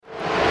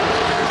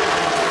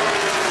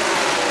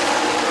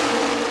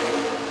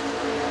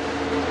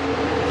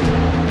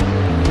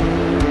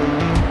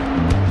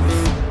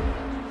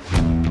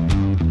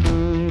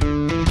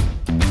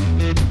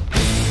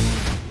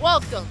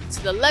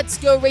Let's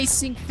Go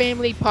Racing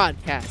Family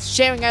Podcast,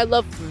 sharing our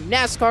love for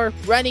NASCAR,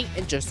 running,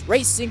 and just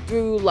racing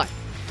through life.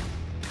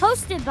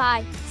 Hosted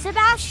by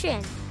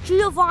Sebastian,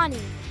 Giovanni,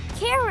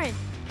 Karen,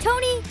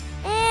 Tony,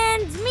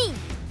 and me,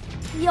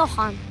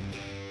 Johan.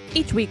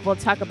 Each week we'll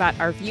talk about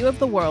our view of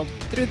the world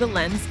through the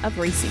lens of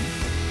racing.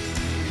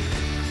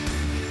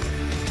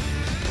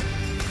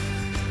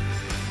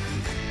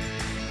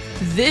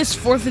 This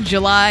 4th of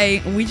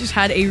July, we just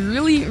had a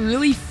really,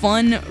 really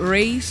fun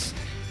race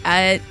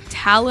at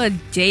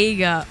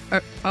Talladega.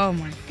 Oh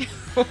my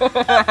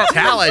God.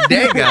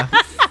 Talladega?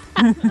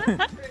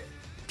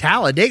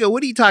 Talladega?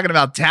 What are you talking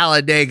about,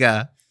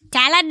 Talladega?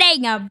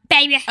 Talladega,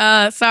 baby.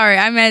 Sorry,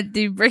 I'm at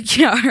the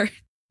Brickyard.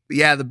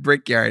 Yeah, the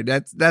Brickyard.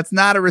 That's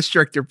not a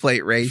restrictor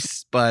plate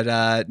race,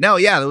 but no,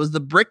 yeah, it was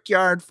the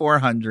Brickyard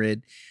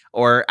 400.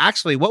 Or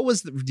actually,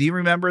 do you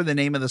remember the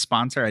name of the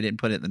sponsor? I didn't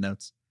put it in the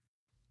notes.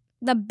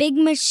 The Big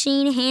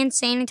Machine Hand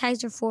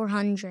Sanitizer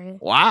 400.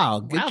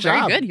 Wow, good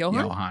job. Very good,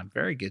 Johan.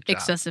 Very good job.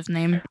 Excessive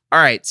name. All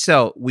right,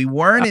 so we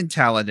weren't in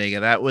Talladega.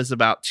 That was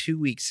about 2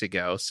 weeks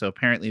ago. So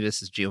apparently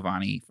this is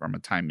Giovanni from a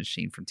time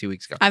machine from 2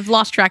 weeks ago. I've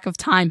lost track of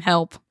time.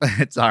 Help.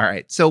 It's all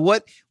right. So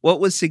what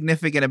was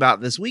significant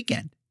about this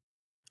weekend?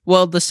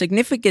 Well, the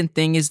significant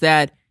thing is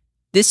that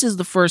this is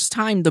the first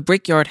time the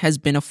Brickyard has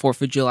been a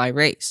 4th of July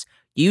race.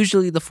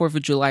 Usually the 4th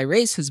of July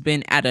race has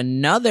been at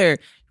another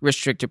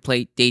restrictor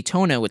plate,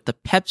 Daytona, with the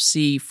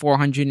Pepsi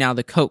 400, now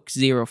the Coke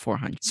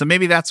 0400. So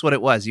maybe that's what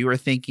it was. You were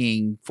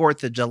thinking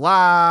 4th of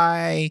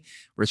July,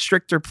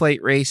 restrictor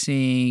plate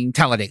racing,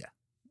 Talladega.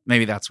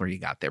 Maybe that's where you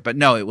got there. But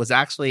no, it was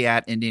actually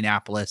at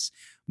Indianapolis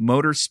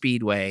Motor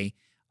Speedway,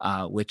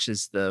 which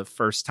is the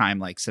first time,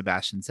 like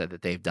Sebastian said,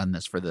 that they've done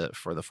this for the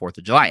 4th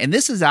of July. And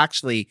this is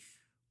actually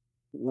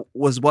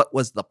what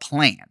was the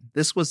plan.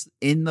 This was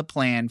in the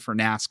plan for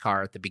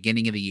NASCAR at the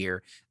beginning of the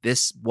year.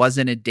 This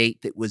wasn't a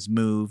date that was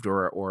moved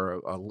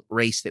or a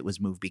race that was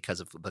moved because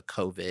of the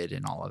COVID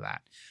and all of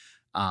that.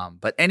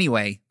 But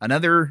anyway,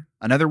 another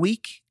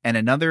week and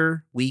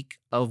another week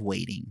of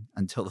waiting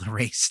until the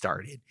race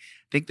started.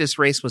 I think this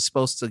race was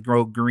supposed to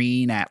go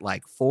green at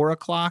like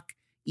 4:00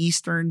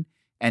 Eastern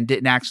and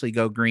didn't actually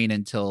go green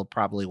until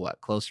probably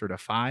closer to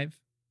 5?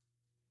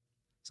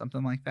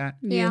 Something like that.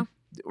 Yeah.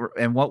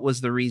 And what was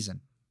the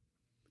reason?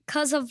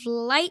 Because of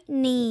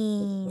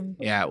lightning.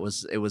 Yeah, it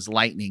was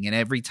lightning. And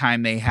every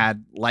time they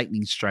had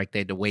lightning strike, they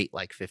had to wait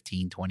like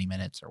 15, 20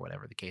 minutes or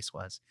whatever the case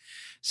was.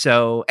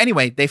 So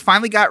anyway, they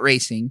finally got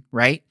racing,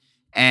 right?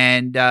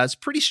 And it's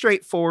pretty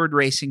straightforward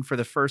racing for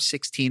the first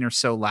 16 or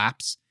so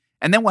laps.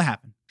 And then what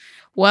happened?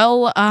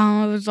 Well,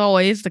 as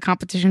always, the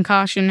competition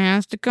caution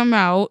has to come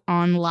out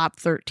on lap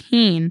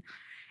 13.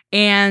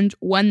 And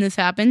when this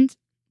happened,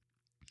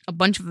 a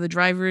bunch of the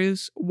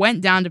drivers went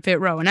down to pit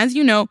row. And as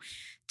you know,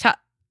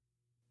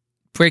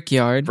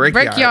 Brickyard.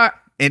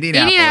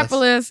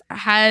 Indianapolis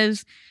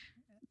has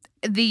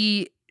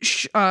the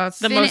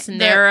most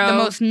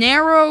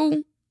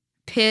narrow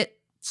pit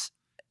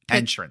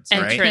entrance,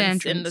 right?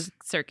 Entrance in the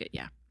circuit,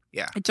 yeah.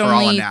 Yeah, it's for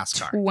only all of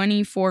NASCAR.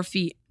 24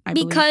 feet, I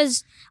believe.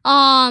 Because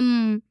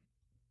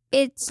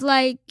it's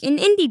like an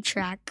Indy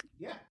track.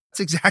 Yeah,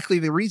 that's exactly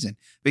the reason.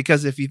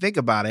 Because if you think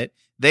about it,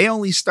 they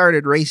only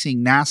started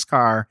racing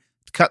NASCAR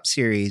Cup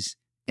Series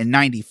in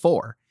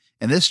 94.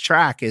 And this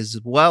track is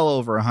well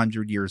over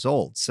 100 years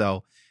old.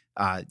 So,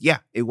 yeah,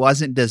 it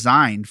wasn't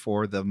designed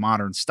for the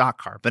modern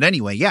stock car. But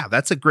anyway, yeah,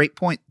 that's a great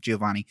point,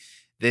 Giovanni,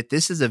 that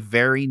this is a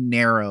very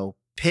narrow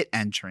pit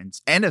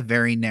entrance and a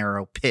very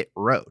narrow pit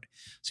road.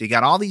 So you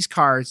got all these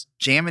cars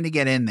jamming to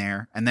get in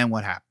there. And then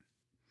what happened?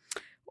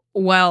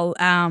 Well,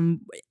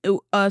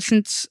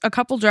 since a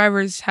couple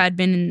drivers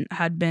had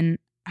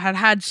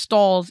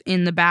stalls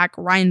in the back,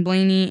 Ryan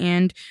Blaney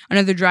and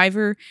another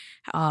driver,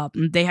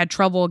 they had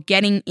trouble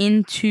getting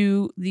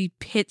into the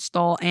pit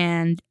stall,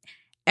 and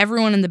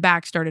everyone in the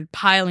back started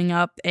piling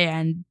up,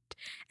 and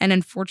an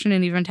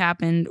unfortunate event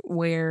happened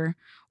where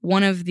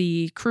one of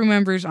the crew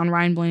members on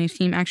Ryan Blaney's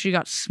team actually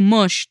got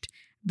smushed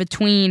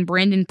between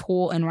Brandon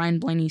Poole and Ryan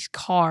Blaney's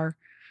car.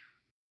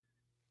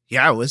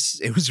 Yeah, it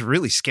was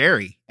really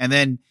scary. And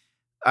then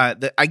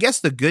I guess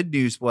the good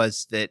news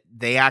was that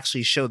they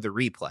actually showed the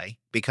replay,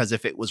 because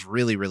if it was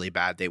really, really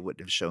bad, they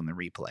wouldn't have shown the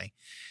replay.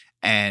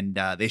 And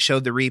they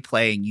showed the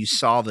replay, and you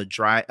saw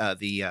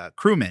the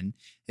crewman.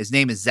 His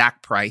name is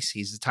Zach Price.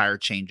 He's a tire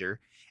changer.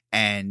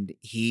 And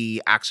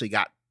he actually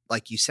got,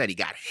 like you said, he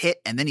got hit,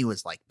 and then he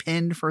was like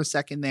pinned for a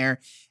second there.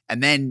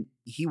 And then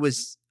he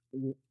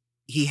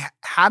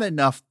had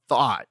enough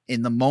thought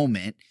in the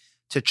moment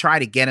to try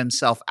to get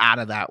himself out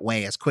of that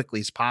way as quickly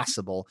as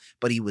possible.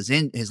 But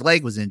his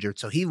leg was injured.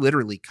 So he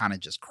literally kind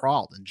of just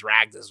crawled and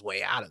dragged his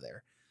way out of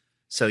there.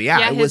 So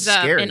yeah, it was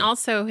scary. And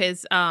also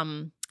his,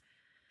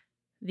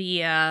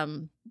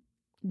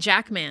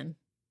 Jackman,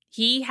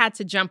 he had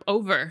to jump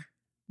over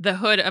the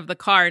hood of the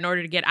car in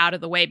order to get out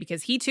of the way,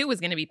 because he too was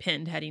going to be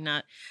pinned had he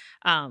not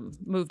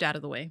moved out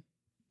of the way.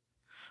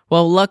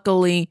 Well,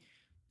 luckily,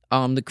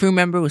 the crew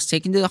member was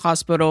taken to the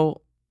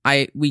hospital.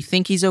 We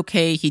think he's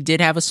okay. He did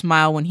have a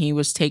smile when he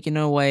was taken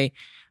away,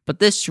 but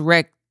this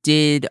wreck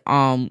did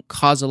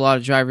cause a lot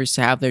of drivers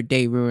to have their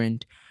day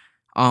ruined.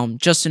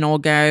 Justin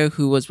Allgaier,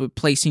 who was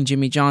replacing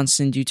Jimmy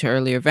Johnson due to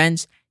earlier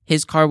events,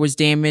 his car was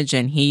damaged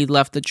and he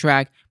left the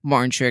track.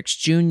 Martin Truex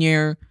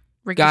Jr.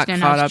 Ricky got caught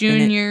Stenhouse up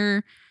in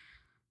Jr.,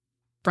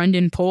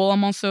 Brendan Poole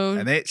also.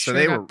 And they sure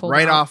they got were pulled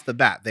right out. off the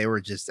bat. They were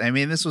just, I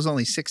mean, this was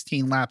only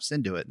 16 laps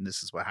into it, and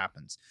this is what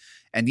happens.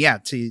 And yeah,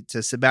 to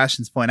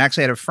Sebastian's point, I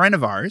actually had a friend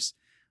of ours,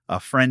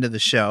 a friend of the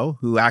show,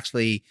 who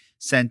actually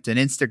sent an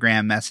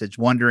Instagram message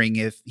wondering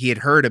if he had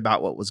heard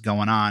about what was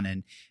going on.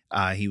 And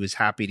he was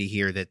happy to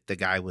hear that the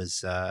guy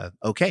was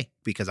okay,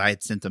 because I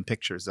had sent him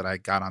pictures that I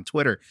got on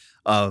Twitter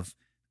of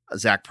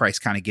Zach Price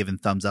kind of giving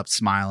thumbs up,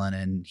 smiling,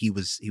 and he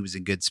was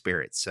in good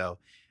spirits. So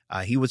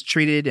he was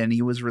treated and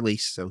he was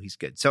released, so he's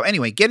good. So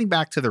anyway, getting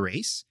back to the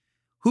race,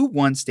 who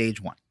won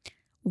stage 1?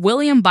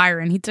 William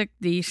Byron. He took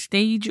the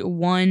stage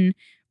 1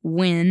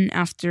 win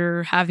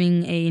after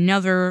having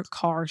another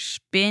car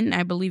spin.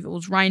 I believe it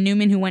was Ryan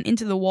Newman who went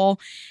into the wall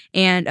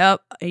and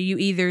up. You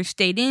either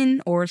stayed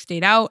in or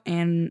stayed out,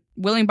 and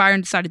William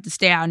Byron decided to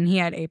stay out, and he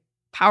had a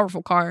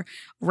powerful car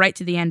right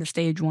to the end of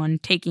stage 1,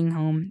 taking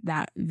home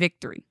that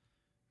victory.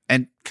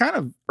 And kind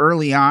of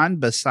early on,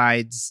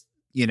 besides,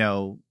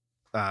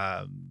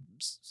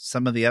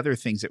 some of the other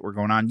things that were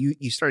going on,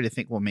 you started to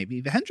think, well,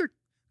 maybe the Hendrick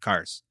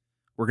cars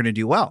were going to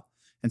do well.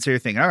 And so you're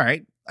thinking, all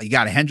right, you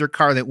got a Hendrick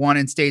car that won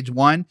in stage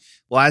 1.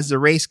 Well, as the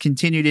race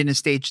continued into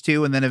stage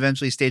 2 and then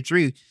eventually stage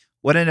 3,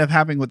 what ended up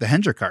happening with the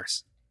Hendrick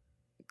cars?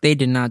 They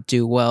did not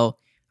do well.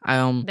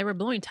 They were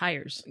blowing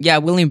tires. Yeah,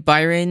 William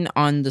Byron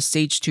on the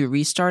stage 2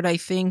 restart, I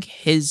think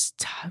his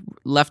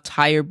left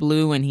tire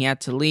blew and he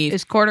had to leave.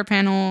 His quarter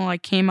panel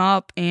came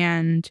up,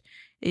 and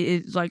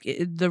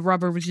the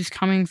rubber was just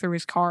coming through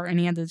his car, and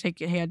he had to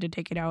take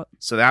it out.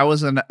 So that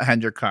was a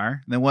Hendrick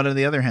car. Then what are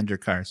the other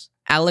Hendrick cars?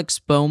 Alex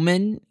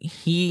Bowman,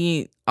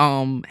 he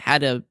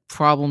had a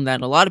problem that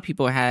a lot of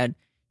people had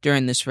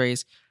during this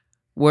race,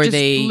 where just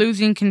they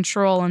losing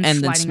control and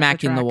then sliding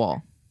smacking off the track.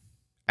 wall.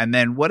 And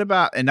then what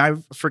about, and I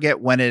forget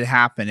when it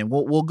happened, and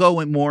we'll go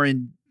in more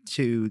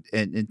into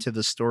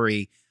the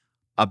story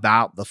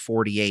about the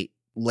 48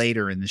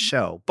 later in the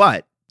show,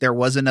 but there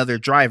was another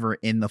driver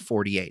in the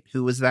 48.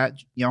 Who was that,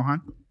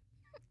 Johan?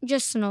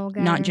 Justin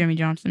Allgaier. Not Jimmy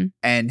Johnson.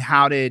 And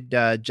how did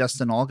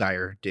Justin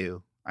Allgaier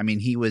do? I mean,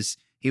 he was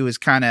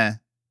kind of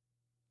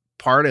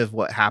part of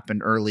what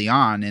happened early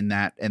on in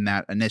that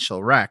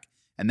initial wreck,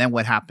 and then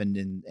what happened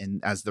in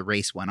as the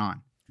race went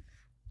on.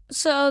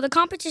 So the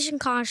competition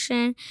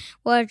caution,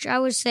 which I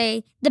would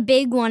say the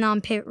big one on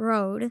pit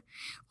road.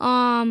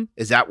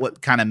 Is that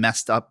what kind of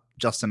messed up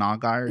Justin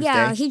Allgaier's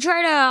day? He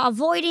tried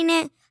avoiding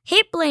it,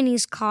 hit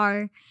Blaney's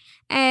car,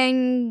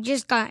 and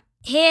just got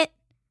hit.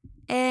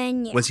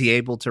 And yeah. Was he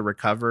able to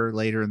recover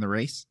later in the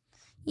race?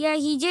 Yeah,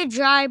 he did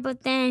drive,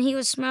 but then he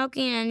was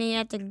smoking, and he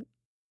had to.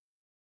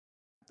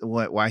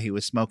 Why he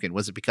was smoking?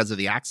 Was it because of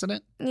the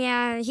accident?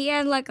 Yeah, he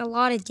had a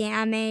lot of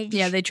damage.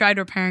 Yeah, they tried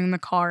repairing the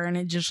car, and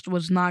it just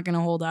was not going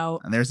to hold out.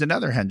 And there's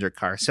another Hendrick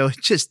car. So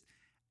it just,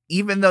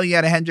 even though you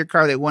had a Hendrick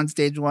car that won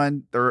stage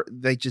 1,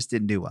 they just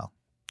didn't do well.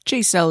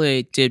 Chase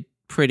Elliott did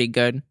pretty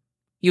good.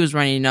 He was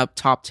running up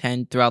top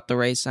 10 throughout the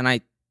race, and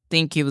I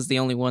think he was the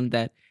only one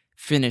that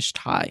finished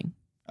high.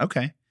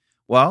 Okay.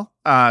 Well,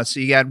 so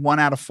you had 1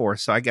 out of 4,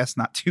 so I guess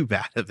not too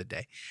bad of a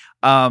day.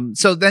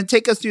 So then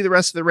take us through the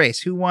rest of the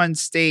race. Who won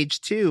stage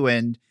 2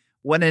 and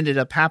what ended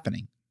up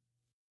happening?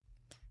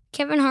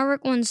 Kevin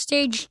Harvick won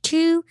stage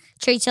 2,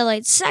 Chase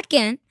Elliott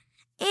second,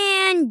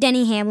 and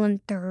Denny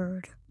Hamlin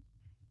third.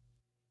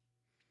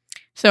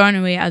 So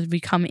anyway, as we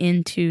come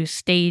into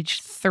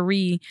stage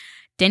 3,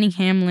 Denny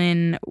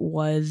Hamlin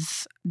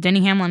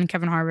and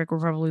Kevin Harvick were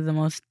probably the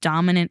most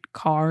dominant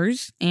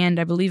cars. And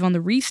I believe on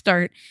the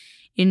restart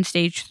in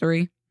stage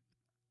 3,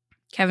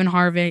 Kevin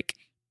Harvick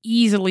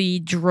easily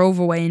drove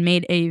away and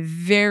made a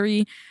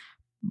very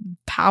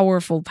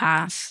powerful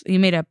pass. He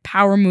made a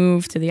power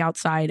move to the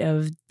outside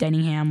of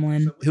Denny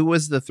Hamlin. Who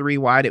was the 3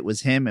 wide? It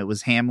was him, it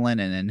was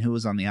Hamlin, and then who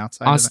was on the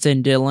outside?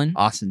 Austin Dillon.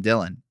 Austin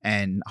Dillon.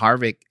 And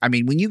Harvick, I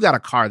mean, when you got a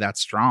car that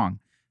strong,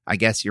 I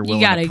guess you're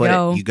willing gotta to put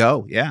go. it. You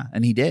go, yeah.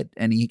 And he did.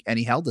 And he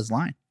held his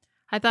line.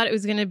 I thought it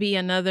was going to be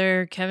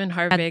another Kevin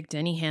Harvick,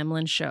 Denny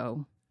Hamlin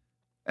show.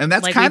 And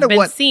that's like kind we've of been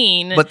what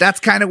seen. But that's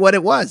kind of what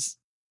it was.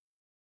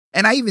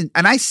 And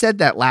I said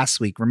that last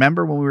week.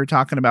 Remember when we were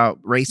talking about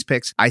race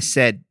picks? I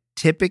said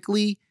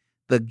typically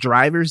the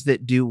drivers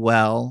that do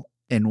well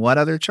in what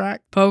other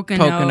track?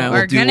 Pocono. Pocono.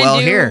 Are Will do gonna well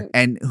here.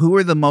 And who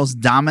are the most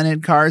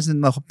dominant cars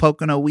in the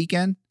Pocono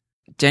weekend?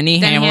 Denny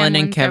Hamlin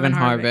and Kevin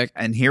Harvick.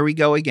 And here we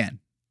go again.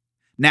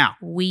 Now,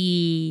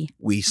 We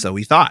we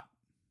thought.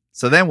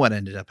 So then what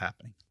ended up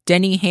happening?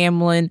 Denny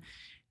Hamlin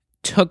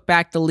took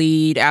back the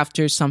lead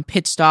after some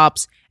pit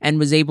stops and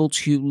was able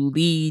to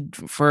lead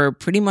for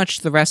pretty much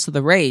the rest of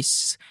the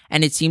race.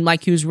 And it seemed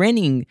like he was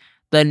winning.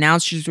 The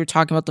announcers were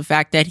talking about the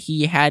fact that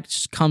he had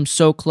come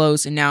so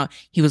close and now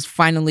he was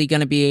finally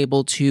going to be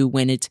able to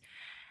win it.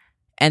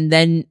 And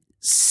then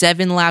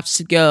 7 laps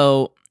to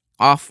go,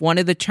 off one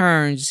of the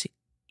turns,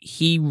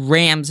 he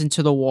rams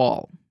into the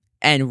wall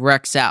and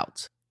wrecks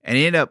out. And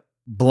he ended up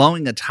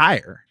blowing a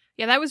tire.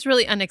 Yeah, that was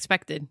really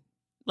unexpected.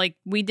 Like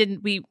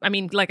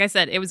like I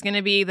said, it was going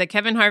to be the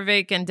Kevin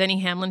Harvick and Denny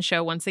Hamlin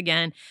show once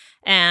again.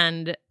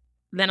 And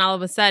then all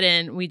of a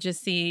sudden we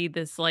just see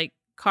this like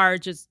car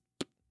just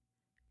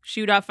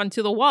shoot off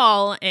onto the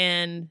wall.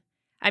 And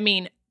I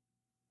mean,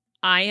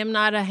 I am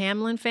not a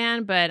Hamlin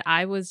fan, but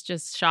I was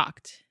just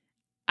shocked.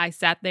 I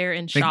sat there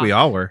in I shock. think we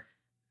all were.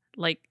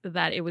 Like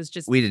that it was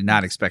just. We did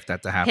not expect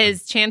that to happen.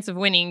 His chance of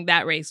winning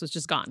that race was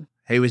just gone.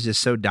 He was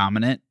just so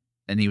dominant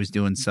and he was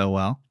doing so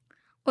well.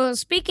 Well,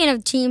 speaking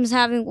of teams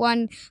having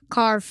one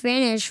car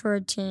finish for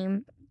a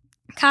team,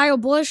 Kyle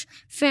Busch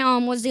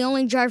was the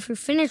only driver who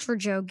finished for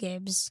Joe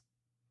Gibbs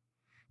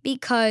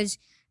because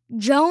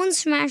Jones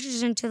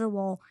smashes into the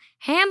wall.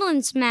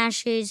 Hamlin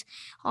smashes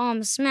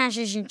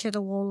into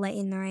the wall late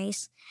in the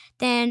race.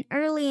 Then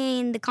early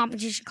in the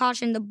competition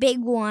caution, the big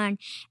one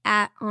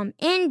at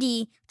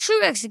Indy,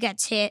 Truex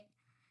gets hit.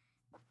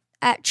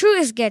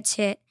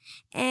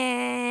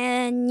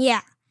 And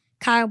yeah,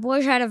 Kyle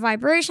Busch had a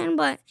vibration,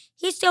 but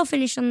he still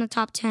finished in the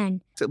top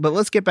 10. But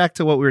let's get back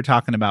to what we were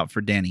talking about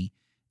for Denny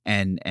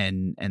and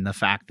the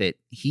fact that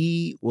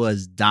he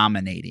was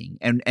dominating.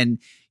 And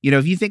you know,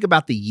 if you think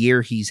about the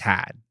year he's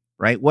had,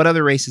 right? What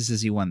other races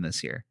has he won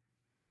this year?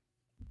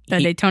 The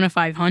Daytona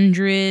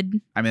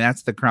 500. I mean,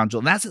 that's the crown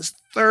jewel. That's his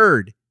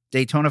third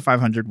Daytona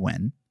 500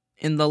 win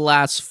In the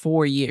last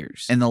 4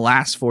 years. in the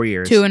last 4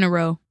 years. 2 in a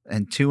row.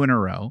 And 2 in a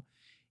row.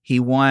 He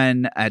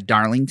won at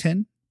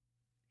Darlington.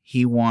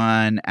 He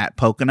won at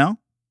Pocono.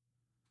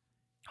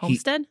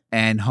 Homestead?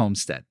 And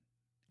Homestead.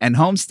 And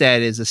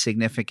Homestead is a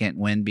significant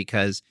win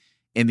because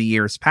in the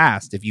years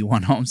past, if you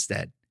won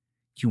Homestead,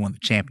 you won the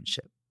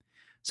championship.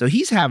 So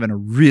he's having a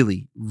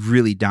really,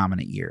 really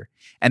dominant year.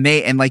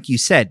 And like you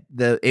said,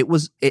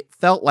 it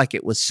felt like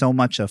it was so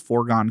much a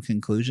foregone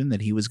conclusion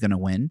that he was going to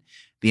win.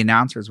 The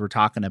announcers were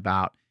talking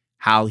about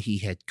how he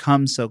had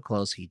come so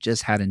close, he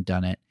just hadn't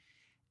done it.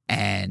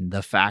 And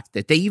the fact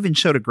that they even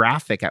showed a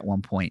graphic at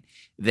one point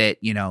that,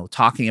 you know,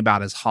 talking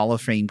about his Hall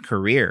of Fame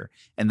career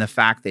and the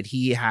fact that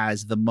he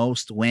has the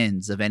most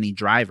wins of any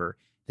driver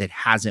that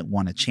hasn't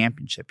won a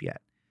championship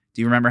yet.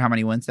 Do you remember how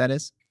many wins that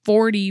is?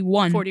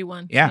 41.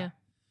 41. Yeah.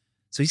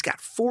 So he's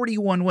got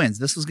 41 wins.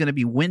 This was going to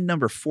be win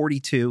number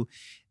 42.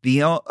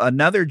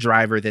 Another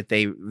driver that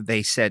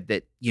they said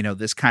that, you know,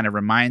 this kind of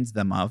reminds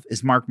them of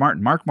is Mark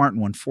Martin. Mark Martin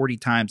won 40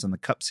 times on the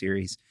Cup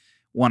Series.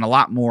 Won a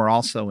lot more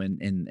also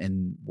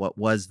in what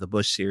was the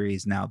Busch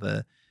Series, now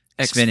the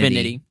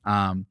Xfinity.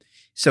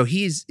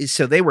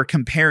 So they were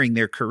comparing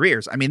their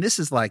careers. I mean, this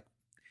is like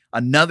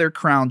another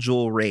crown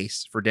jewel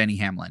race for Denny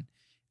Hamlin.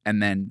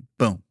 And then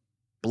boom,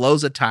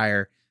 blows a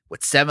tire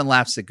with 7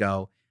 laps to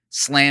go,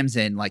 slams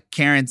in. Like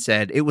Karen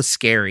said, it was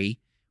scary.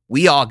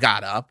 We all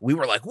got up. We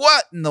were like,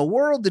 what in the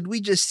world did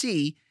we just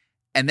see?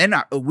 And then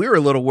we were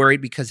a little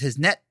worried because his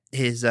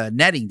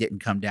netting didn't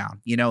come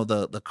down. You know,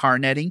 the car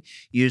netting,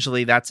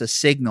 usually that's a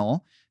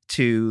signal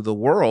to the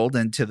world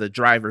and to the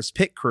driver's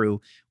pit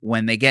crew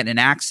when they get in an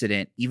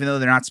accident. Even though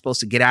they're not supposed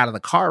to get out of the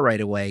car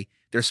right away,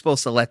 they're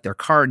supposed to let their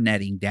car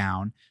netting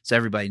down so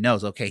everybody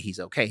knows, okay, he's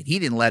okay. And he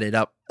didn't let it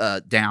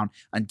down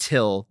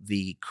until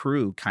the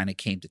crew kind of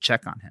came to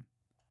check on him.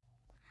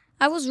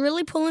 I was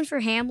really pulling for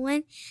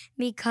Hamlin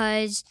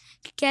because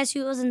guess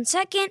who was in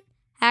second?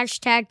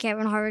 Hashtag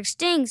Kevin Harvick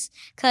stinks.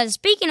 Because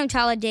speaking of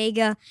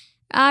Talladega,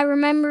 I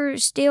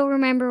still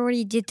remember what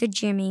he did to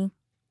Jimmy.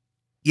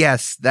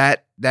 Yes,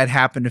 that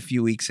happened a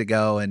few weeks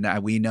ago, and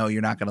we know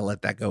you're not going to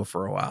let that go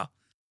for a while.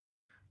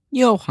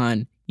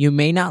 Johan, you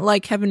may not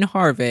like Kevin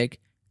Harvick,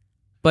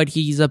 but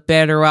he's a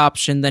better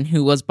option than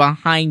who was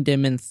behind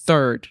him in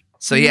third.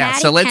 So yeah,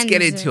 Matty so let's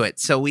get Kenseth. into it.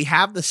 So we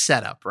have the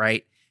setup,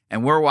 right?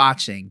 And we're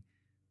watching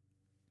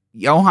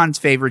Johan's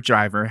favorite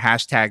driver,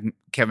 hashtag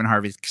Kevin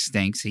Harvick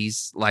stinks.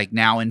 He's like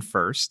now in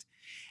first.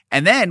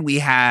 And then we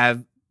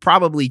have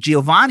probably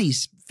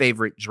Giovanni's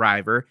favorite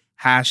driver,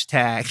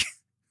 hashtag,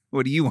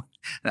 what do you want?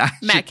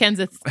 Matt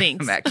Kenseth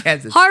stinks. Matt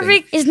Kenseth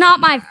Harvick stinks. is not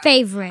my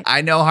favorite.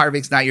 I know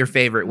Harvick's not your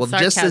favorite. Well,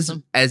 Sarcasm.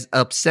 just as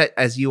upset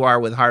as you are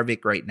with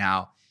Harvick right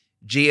now,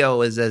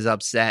 Gio is as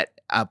upset,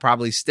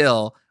 probably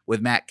still,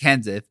 with Matt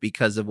Kenseth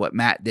because of what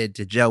Matt did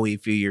to Joey a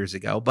few years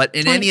ago. But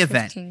in any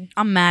event, 2015.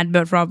 I'm mad,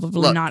 but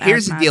probably look, not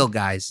here's as the mad. deal,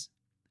 guys.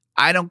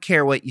 I don't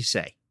care what you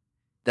say.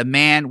 The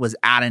man was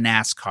out of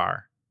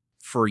NASCAR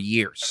for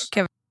years.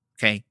 Kevin.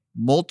 Okay.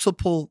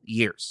 Multiple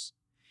years.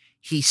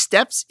 He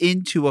steps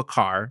into a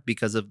car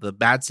because of the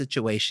bad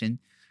situation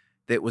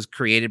that was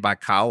created by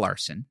Kyle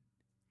Larson.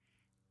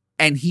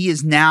 And he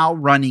is now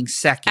running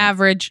second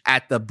Average.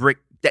 at the brick.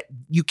 That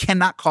you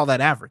cannot call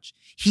that average.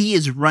 He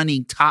is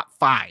running top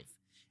 5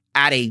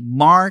 at a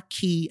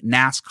marquee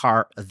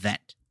NASCAR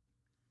event.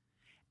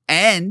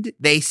 And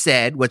they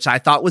said, which I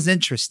thought was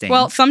interesting.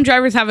 Well, some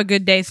drivers have a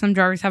good day. Some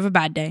drivers have a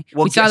bad day.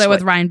 Well, We saw guess that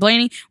with what? Ryan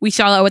Blaney. We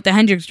saw that with the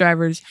Hendricks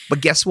drivers. but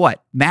guess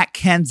what? Matt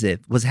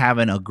Kenseth was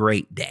having a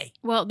great day.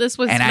 Well, this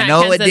was And I Matt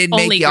know it Kenseth's didn't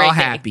make only y'all great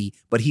day. happy,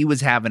 but he was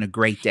having a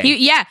great day.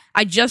 Yeah,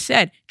 I just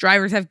said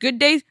drivers have good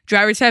days.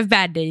 Drivers have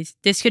bad days.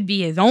 This could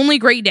be his only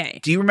great day.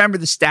 Do you remember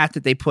the stat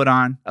that they put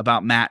on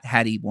about Matt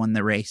had he won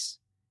the race?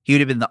 He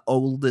would have been the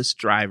oldest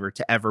driver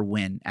to ever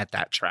win at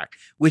that track,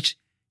 which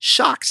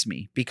shocks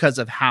me because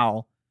of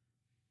how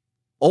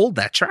old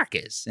that track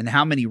is and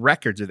how many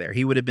records are there.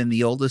 He would have been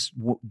the oldest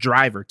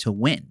driver to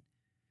win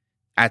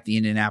at the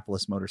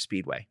Indianapolis Motor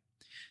Speedway.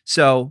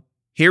 So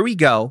here we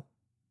go.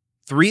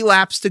 3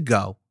 laps to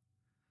go.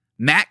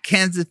 Matt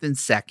Kenseth in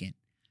second.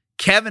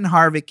 Kevin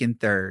Harvick in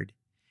third.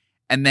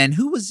 And then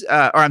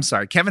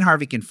Kevin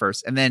Harvick in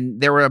first. And then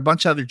there were a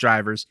bunch of other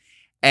drivers.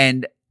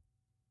 And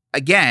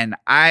again,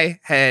 I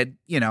had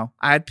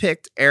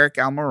picked Eric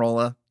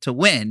Almirola to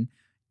win,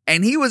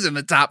 and he was in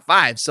the top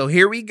 5. So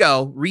here we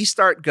go.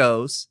 Restart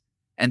goes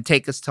and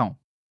take us home.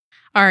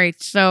 All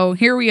right, so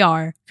here we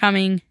are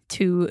coming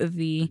to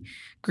the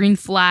green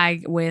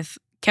flag with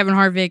Kevin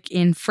Harvick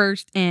in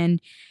first and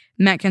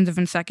Matt Kenseth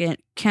in second.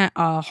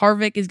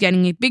 Harvick is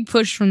getting a big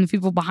push from the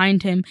people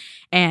behind him,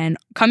 and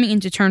coming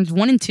into turns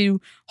 1 and 2,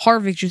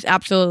 Harvick just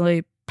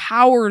absolutely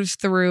powers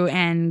through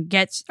and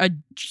gets a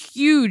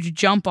huge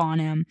jump on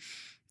him.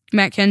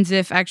 Matt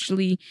Kenseth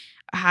actually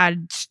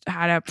had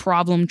a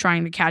problem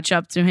trying to catch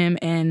up to him,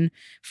 and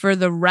for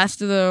the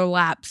rest of the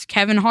laps,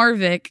 Kevin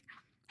Harvick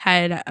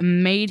had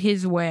made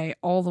his way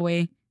all the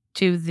way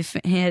to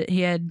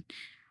he had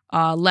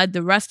led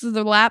the rest of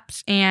the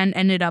laps and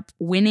ended up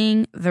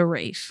winning the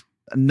race.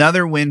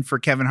 Another win for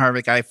Kevin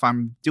Harvick. If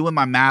I'm doing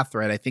my math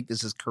right, I think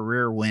this is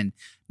career win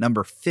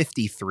number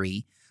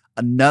 53.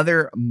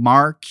 Another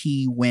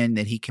marquee win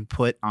that he can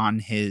put on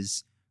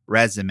his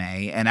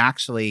resume. And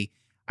actually,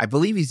 I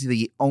believe he's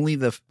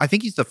I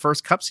think he's the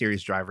first Cup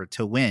Series driver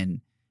to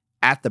win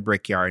at the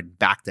Brickyard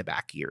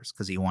back-to-back years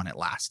because he won it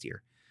last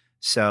year.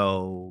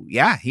 So,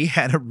 yeah, he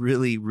had a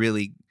really,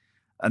 really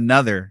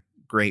another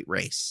great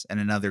race and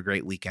another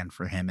great weekend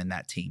for him and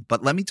that team.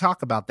 But let me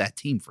talk about that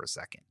team for a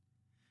second.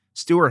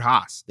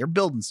 Stewart-Haas, they're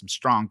building some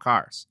strong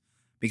cars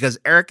because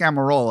Eric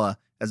Almirola,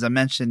 as I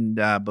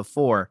mentioned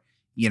before,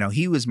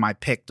 he was my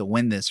pick to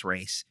win this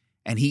race,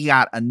 and he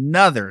got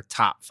another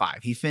top 5.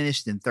 He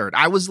finished in third.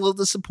 I was a little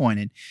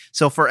disappointed.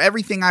 So for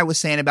everything I was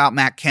saying about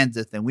Matt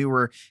Kenseth, and we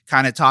were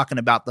kind of talking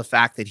about the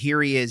fact that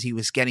here he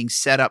was getting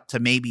set up to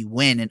maybe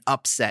win and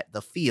upset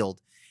the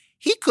field.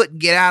 He couldn't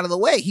get out of the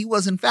way. He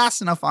wasn't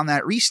fast enough on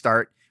that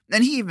restart,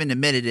 and he even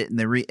admitted it in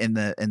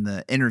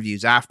the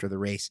interviews after the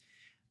race.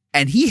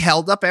 And he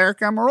held up Eric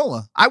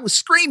Almirola. I was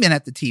screaming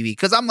at the TV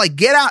because I'm like,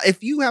 get out.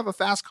 If you have a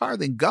fast car,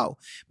 then go.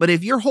 But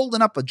if you're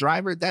holding up a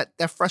driver,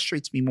 that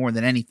frustrates me more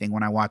than anything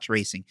when I watch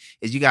racing,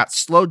 is you got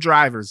slow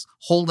drivers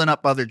holding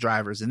up other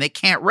drivers and they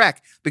can't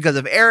wreck, because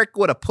if Eric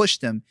would have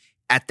pushed him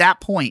at that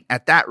point,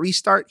 at that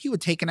restart, he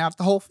would have taken out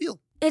the whole field.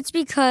 It's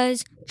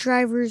because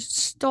drivers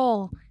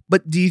stall.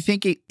 But do you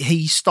think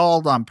he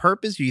stalled on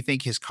purpose? Do you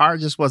think his car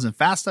just wasn't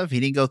fast enough? He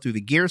didn't go through the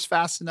gears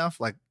fast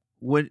enough? Like,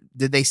 what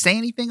did they say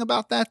anything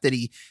about that?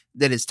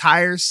 That his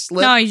tires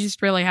slipped? No, he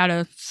just really had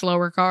a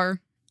slower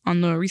car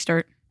on the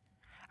restart.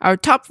 Our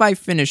top 5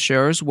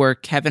 finishers were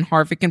Kevin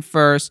Harvick in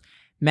first,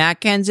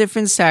 Matt Kenseth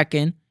in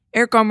second,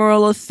 Eric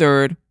Almirola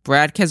third,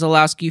 Brad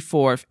Keselowski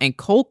fourth, and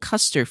Cole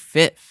Custer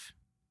fifth.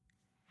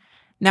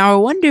 Now I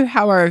wonder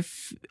how our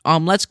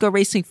Let's Go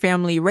Racing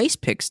family race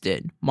picks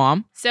did,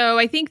 Mom. So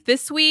I think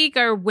this week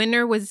our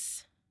winner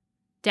was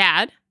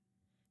Dad,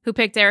 who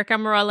picked Eric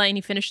Almirola, and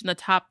he finished in the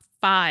top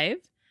 5.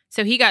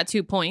 So he got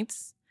 2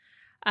 points.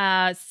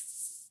 I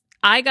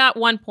got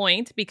 1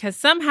 point because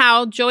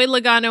somehow Joey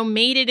Logano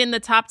made it in the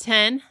top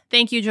 10.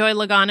 Thank you, Joey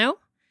Logano.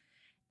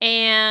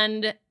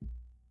 And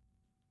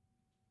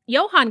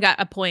Johan got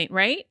a point,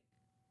 right?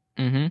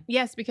 Mm-hmm.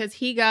 Yes, because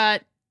he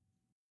got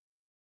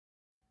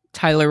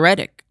Tyler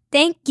Reddick.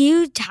 Thank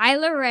you,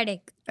 Tyler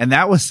Reddick. And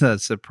that was a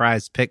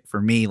surprise pick for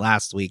me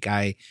last week.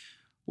 I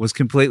was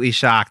completely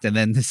shocked. And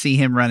then to see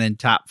him run in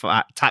top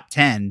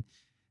 10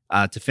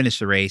 to finish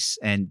the race.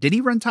 And did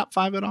he run top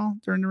 5 at all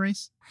during the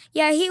race?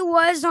 Yeah, he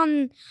was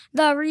on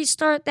the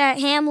restart that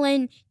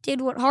Hamlin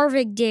did what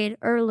Harvick did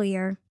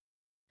earlier.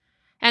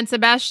 And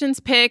Sebastian's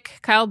pick,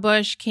 Kyle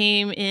Busch,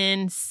 came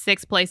in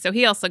 6th place. So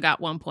he also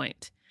got 1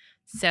 point.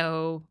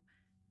 So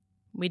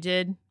we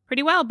did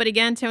pretty well. But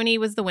again, Tony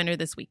was the winner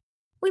this week.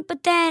 Wait,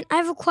 but then I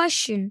have a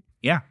question.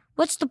 Yeah.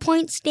 What's the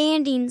point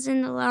standings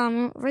in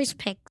the race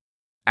pick?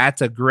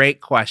 That's a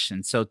great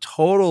question. So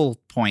total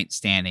point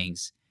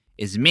standings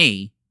is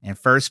me in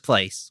first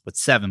place with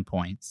 7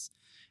 points.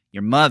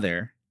 Your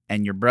mother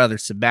and your brother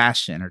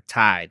Sebastian are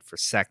tied for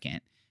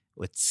second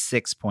with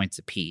 6 points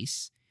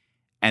apiece.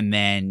 And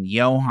then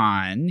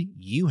Johan,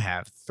 you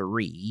have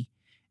 3.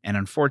 And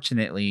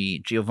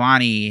unfortunately,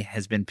 Giovanni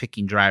has been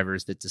picking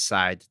drivers that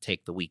decide to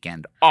take the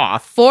weekend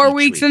off. 4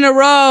 weeks in a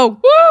row.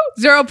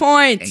 Woo! 0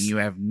 points. And you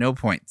have no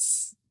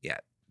points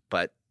yet.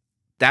 But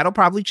that'll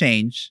probably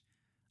change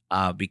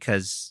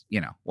because,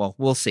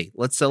 we'll see.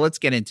 Let's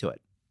get into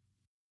it.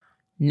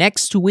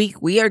 Next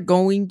week, we are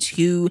going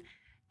to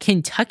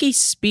Kentucky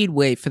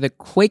Speedway for the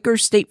Quaker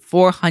State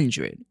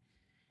 400.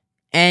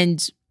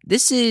 And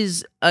this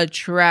is a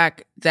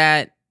track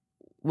that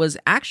was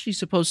actually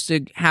supposed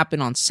to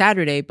happen on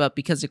Saturday, but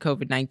because of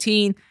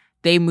COVID-19,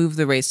 they moved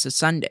the race to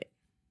Sunday.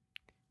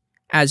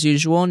 As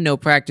usual, no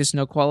practice,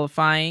 no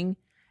qualifying.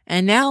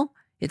 And now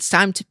it's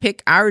time to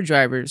pick our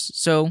drivers.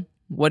 So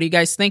what are you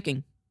guys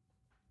thinking?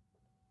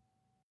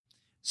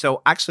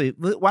 So actually,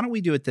 why don't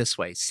we do it this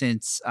way?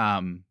 Since,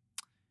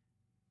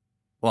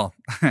 well,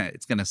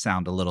 it's going to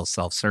sound a little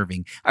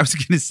self-serving. I was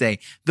going to say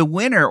the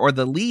winner or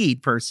the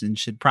lead person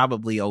should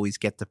probably always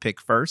get to pick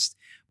first,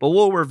 but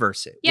we'll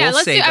reverse it. Yeah, we'll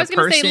let's say do. I was the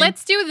going to say, person-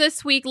 let's do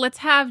this week. Let's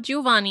have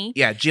Giovanni.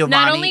 Yeah,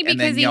 Giovanni. Not only and then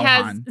because he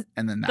Johan, has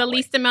and then that the way.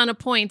 least amount of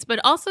points, but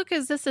also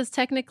because this is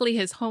technically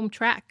his home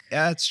track.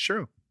 Yeah, that's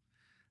true.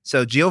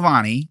 So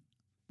Giovanni,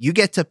 you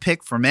get to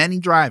pick from any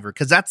driver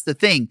because that's the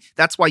thing.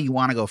 That's why you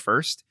want to go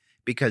first,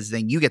 because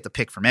then you get to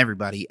pick from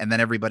everybody, and then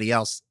everybody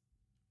else,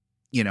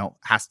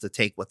 has to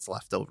take what's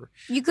left over.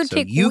 You could So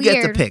pick you weird.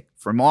 get to pick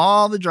from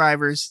all the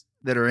drivers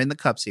that are in the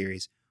Cup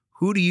Series.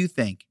 Who do you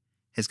think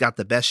has got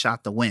the best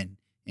shot to win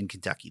in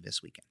Kentucky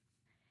this weekend?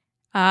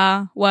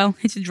 Well,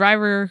 it's a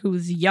driver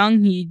who's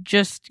young. He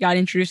just got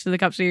introduced to the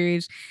Cup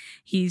Series.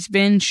 He's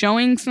been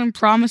showing some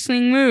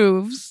promising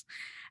moves.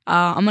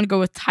 I'm going to go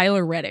with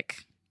Tyler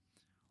Reddick.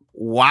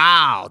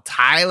 Wow,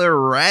 Tyler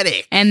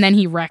Reddick. And then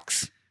he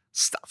wrecks.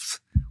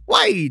 Stuff. Why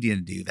are you going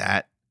to do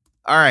that?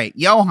 All right,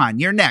 Johan,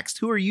 you're next.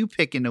 Who are you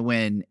picking to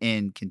win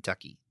in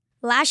Kentucky?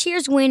 Last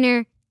year's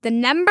winner, the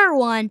number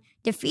 1,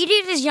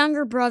 defeated his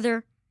younger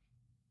brother,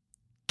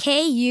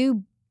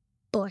 K.U.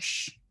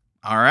 Busch.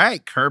 All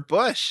right, Kurt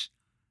Busch.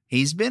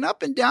 He's been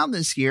up and down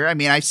this year. I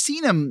mean, I've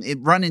seen him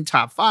run in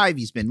top 5.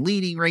 He's been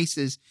leading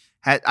races.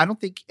 I don't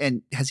think,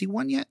 and has he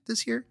won yet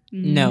this year?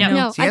 No.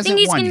 No, So he I hasn't think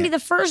he's won going to be yet.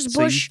 the first So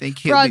you Busch think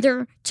he'll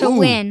brother to Ooh.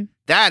 win.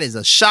 That is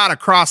a shot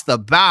across the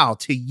bow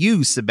to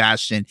you,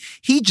 Sebastian.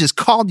 He just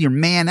called your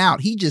man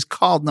out. He just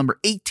called number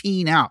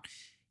 18 out.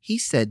 He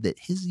said that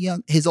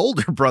his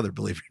older brother,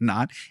 believe it or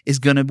not, is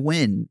going to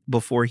win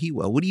before he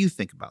will. What do you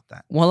think about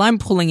that? Well, I'm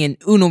pulling an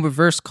Uno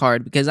reverse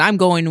card because I'm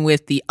going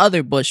with the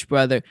other Busch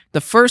brother,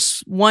 the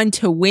first one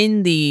to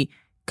win the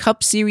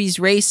Cup Series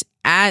race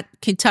at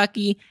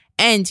Kentucky,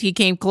 and he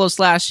came close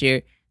last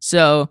year.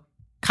 So,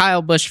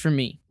 Kyle Busch for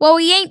me. Well,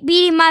 he ain't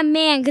beating my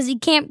man because he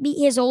can't beat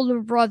his older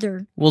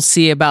brother. We'll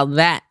see about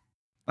that.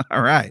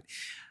 All right.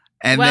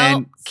 And well,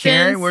 then,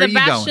 Karen, since where are you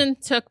going? Sebastian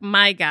took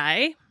my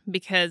guy,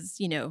 because,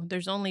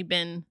 there's only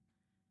been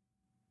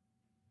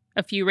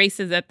a few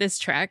races at this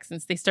track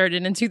since they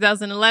started in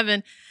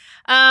 2011.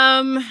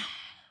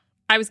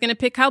 I was going to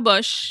pick Kyle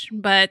Busch,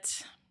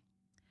 but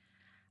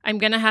I'm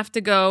going to have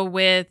to go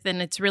with,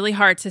 and it's really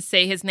hard to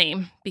say his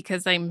name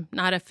because I'm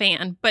not a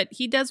fan, but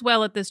he does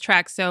well at this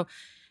track, so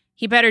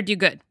he better do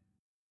good.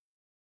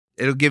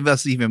 It'll give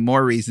us even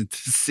more reason to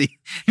see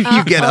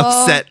you get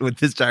upset with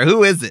this driver.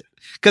 Who is it?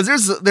 Because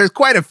there's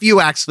quite a few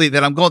actually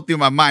that I'm going through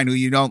my mind who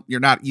you're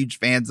not huge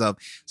fans of.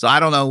 So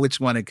I don't know which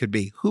one it could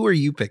be. Who are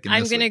you picking?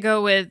 I'm going to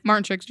go with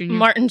Martin Truex Jr.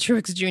 Martin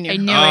Truex Jr. I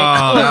knew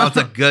Oh, that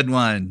was a good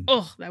one.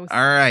 Oh, that was All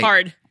right.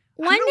 hard. I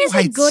When don't know is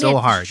why he it's good so at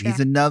this hard. track? He's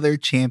another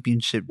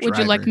championship driver. Would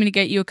you like me to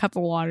get you a cup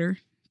of water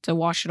to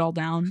wash it all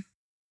down?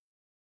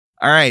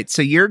 All right,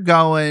 so you're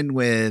going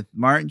with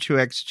Martin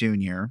Truex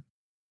Jr.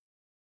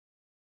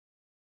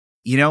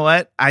 You know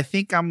what? I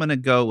think I'm going to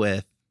go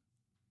with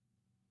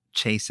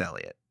Chase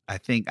Elliott. I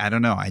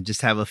don't know. I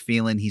just have a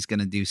feeling he's going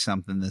to do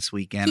something this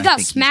weekend. He I got think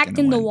he's smacked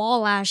gonna in the win.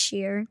 wall last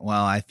year.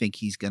 Well, I think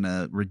he's going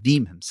to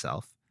redeem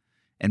himself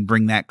and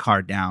bring that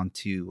car down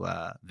to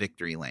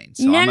victory lane.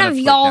 So I'm None gonna of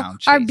put y'all down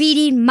are Chase.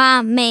 beating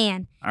my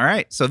man. All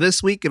right. So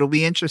this week it'll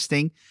be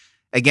interesting.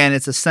 Again,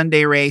 it's a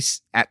Sunday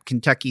race at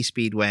Kentucky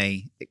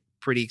Speedway.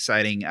 Pretty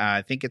exciting.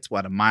 I think it's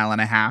a mile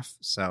and a half.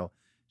 So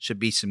should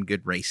be some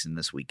good racing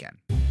this weekend.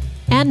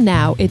 And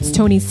now it's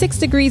Tony's 6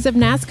 Degrees of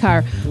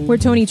NASCAR, where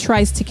Tony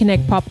tries to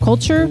connect pop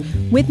culture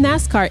with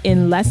NASCAR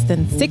in less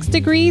than 6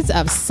 degrees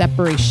of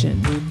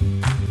separation.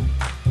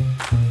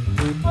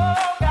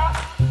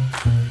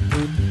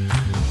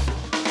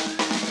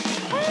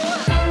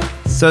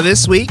 So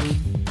this week,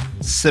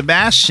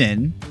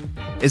 Sebastian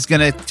is going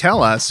to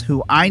tell us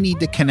who I need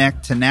to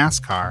connect to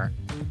NASCAR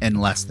in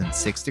less than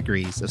 6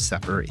 degrees of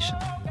separation.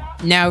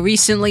 Now,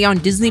 recently on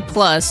Disney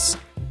Plus,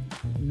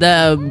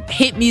 the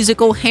hit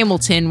musical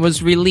Hamilton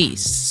was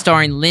released,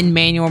 starring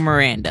Lin-Manuel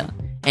Miranda.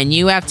 And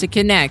you have to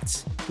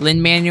connect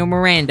Lin-Manuel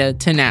Miranda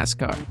to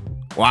NASCAR.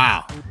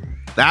 Wow.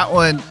 That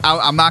one,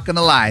 I'm not going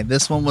to lie,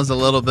 this one was a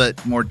little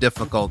bit more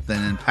difficult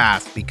than in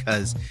past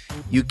because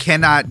you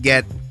cannot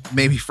get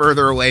maybe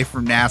further away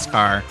from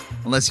NASCAR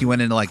unless you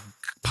went into like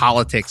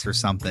politics or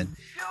something.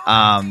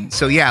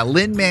 So yeah,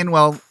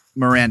 Lin-Manuel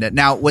Miranda.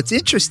 Now, what's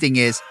interesting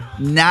is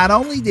not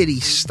only did he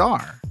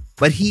star,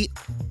 but he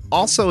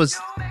also is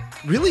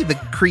really the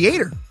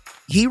creator.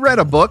 He read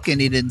a book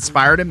and it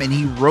inspired him and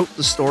he wrote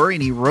the story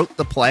and he wrote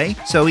the play.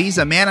 So he's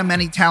a man of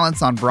many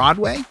talents on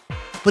Broadway,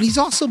 but he's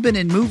also been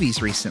in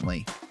movies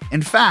recently.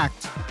 In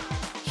fact,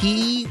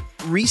 he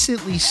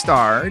recently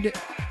starred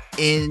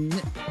in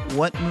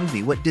what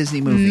movie? What Disney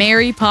movie?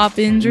 Mary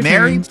Poppins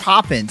Mary Returns.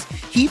 Poppins.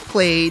 He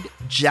played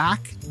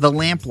Jack the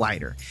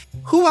Lamplighter.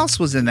 Who else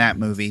was in that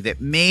movie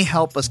that may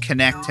help us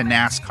connect to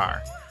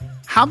NASCAR?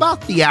 How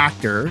about the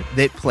actor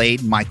that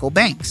played Michael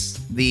Banks?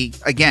 The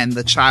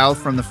child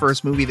from the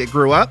first movie that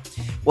grew up?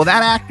 Well,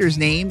 that actor's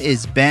name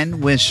is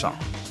Ben Whishaw.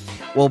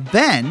 Well,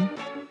 Ben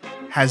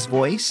has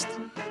voiced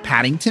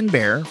Paddington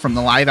Bear from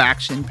the live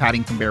action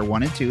Paddington Bear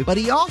 1 and 2, but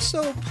he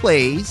also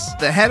plays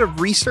the head of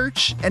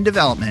research and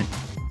development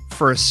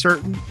for a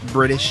certain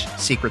British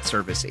Secret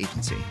Service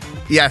agency.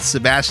 Yes,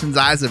 Sebastian's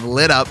eyes have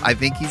lit up. I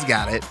think he's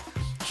got it.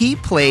 He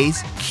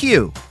plays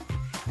Q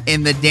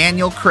in the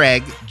Daniel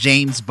Craig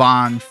James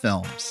Bond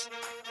films.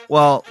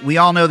 Well, we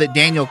all know that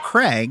Daniel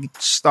Craig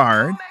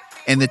starred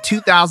in the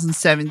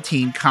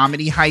 2017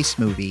 comedy heist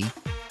movie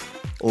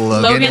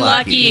Logan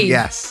Lucky.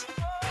 Yes.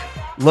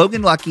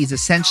 Logan Lucky is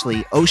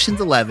essentially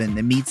Ocean's 11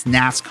 that meets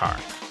NASCAR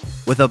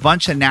with a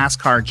bunch of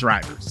NASCAR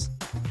drivers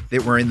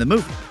that were in the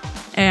movie.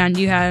 And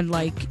you had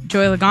like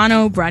Joey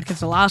Logano, Brad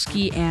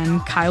Keselowski,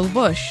 and Kyle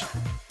Busch.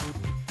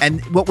 And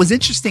what was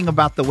interesting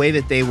about the way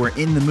that they were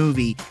in the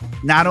movie,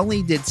 not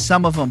only did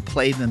some of them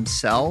play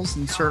themselves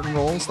in certain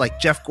roles,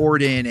 like Jeff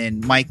Gordon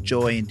and Mike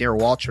Joy and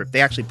Darrell Waltrip,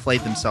 they actually played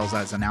themselves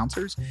as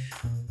announcers.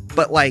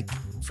 But like,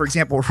 for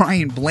example,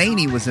 Ryan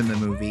Blaney was in the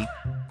movie,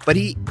 but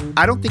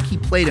I don't think he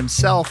played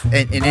himself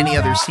in any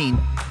other scene.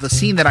 The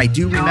scene that I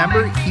do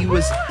remember, he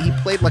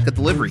played like a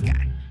delivery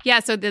guy.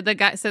 Yeah, so the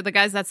guys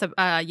that's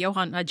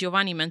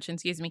Giovanni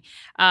mentioned,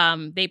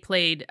 they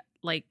played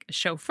like a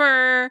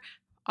chauffeur,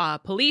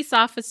 police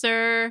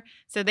officer.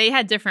 So they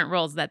had different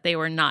roles that they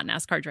were not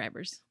NASCAR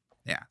drivers.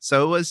 Yeah.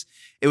 So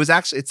it was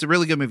actually, it's a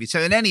really good movie. So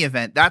in any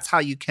event, that's how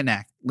you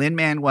connect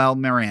Lin-Manuel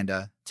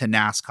Miranda to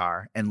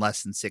NASCAR in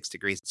Less Than 6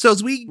 Degrees. So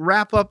as we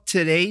wrap up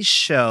today's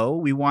show,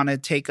 we want to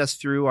take us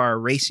through our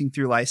Racing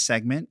Through Life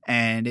segment.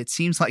 And it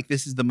seems like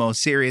this is the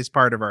most serious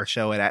part of our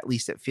show. At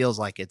least it feels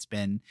like it's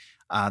been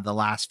the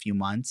last few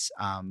months.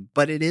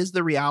 But it is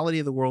the reality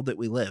of the world that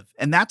we live.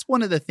 And that's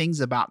one of the things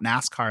about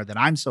NASCAR that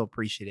I'm so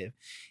appreciative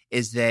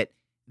is that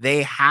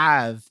they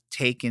have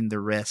taken the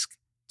risk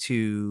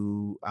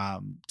to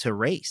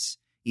race.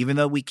 Even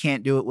though we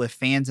can't do it with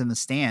fans in the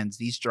stands,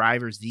 these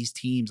drivers, these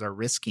teams are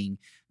risking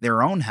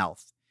their own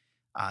health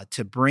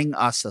to bring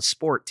us a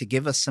sport, to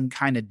give us some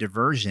kind of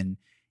diversion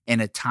in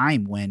a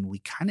time when we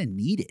kind of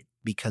need it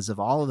because of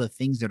all of the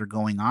things that are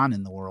going on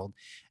in the world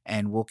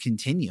and will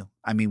continue.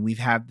 I mean, we've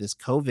had this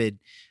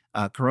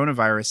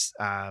coronavirus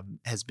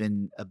has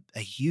been a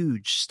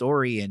huge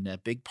story and a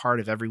big part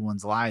of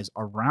everyone's lives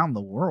around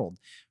the world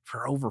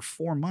for over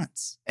 4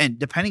 months. And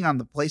depending on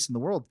the place in the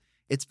world,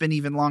 it's been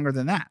even longer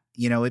than that.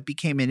 You know, it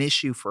became an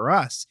issue for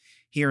us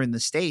here in the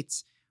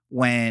States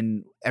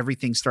when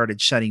everything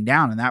started shutting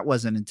down. And that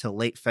wasn't until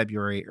late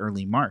February,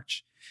 early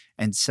March.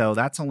 And so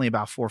that's only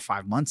about 4 or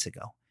 5 months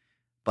ago.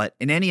 But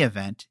in any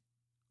event,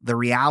 the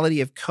reality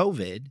of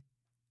COVID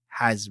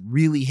has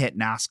really hit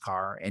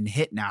NASCAR and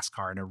hit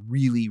NASCAR in a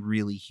really,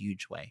 really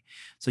huge way.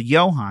 So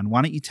Johan,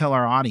 why don't you tell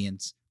our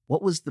audience,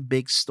 what was the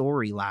big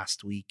story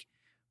last week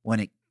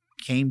when it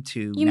came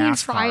to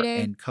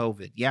NASCAR and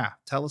COVID? Yeah,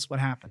 tell us what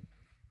happened.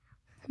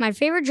 My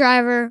favorite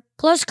driver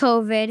plus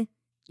COVID,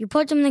 you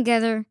put them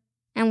together,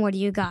 and what do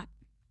you got?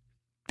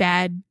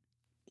 Bad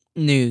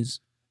news.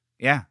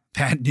 Yeah,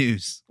 bad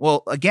news.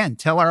 Well, again,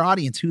 tell our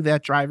audience who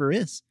that driver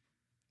is.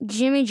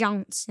 Jimmy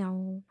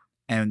Johnson.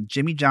 And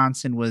Jimmy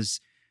Johnson was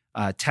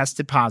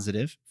tested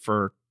positive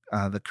for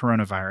the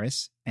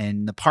coronavirus.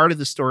 And the part of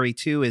the story,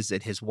 too, is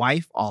that his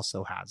wife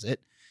also has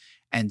it.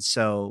 And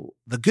so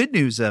the good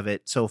news of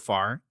it so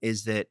far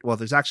is that, well,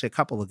 there's actually a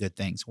couple of good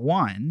things.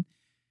 One,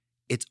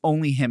 it's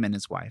only him and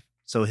his wife.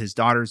 So his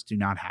daughters do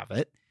not have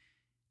it.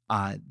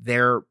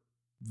 They're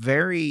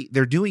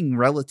doing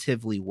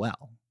relatively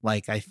well.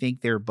 Like, I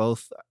think they're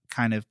both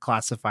kind of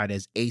classified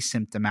as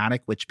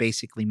asymptomatic, which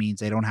basically means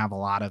they don't have a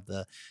lot of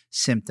the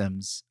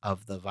symptoms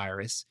of the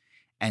virus.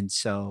 And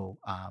so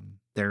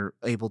they're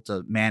able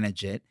to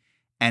manage it.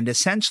 And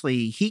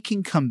essentially, he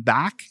can come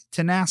back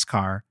to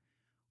NASCAR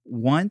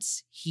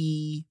once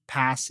he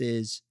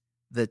passes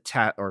the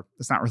test, or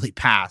it's not really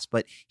pass,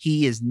 but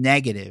he is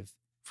negative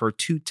for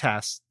 2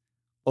 tests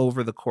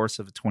over the course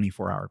of a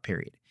 24-hour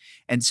period.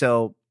 And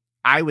so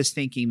I was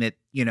thinking that,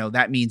 you know,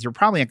 that means you're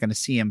probably not going to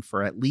see him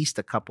for at least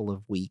a couple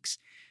of weeks.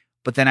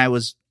 But then I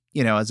was,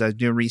 you know, as I was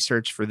doing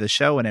research for the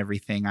show and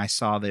everything, I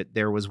saw that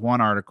there was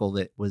one article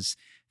that was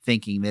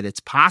thinking that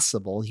it's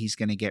possible he's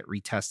going to get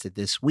retested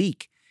this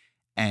week.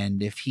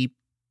 And if he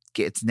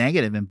gets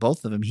negative in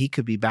both of them, he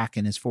could be back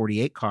in his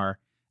 48 car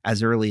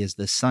as early as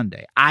this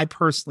Sunday. I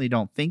personally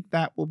don't think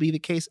that will be the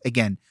case.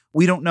 Again,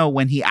 we don't know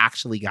when he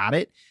actually got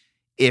it.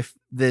 If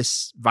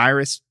this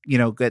virus, you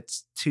know,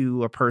 gets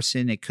to a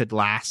person, it could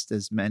last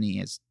as many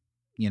as,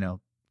 you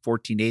know,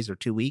 14 days or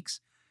 2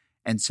 weeks.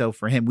 And so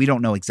for him, we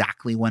don't know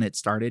exactly when it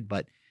started,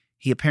 but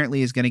he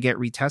apparently is going to get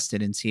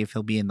retested and see if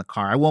he'll be in the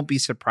car. I won't be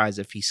surprised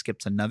if he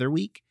skips another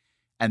week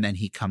and then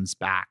he comes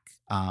back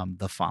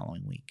the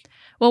following week.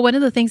 Well, one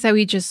of the things that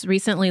we just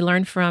recently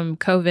learned from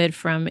COVID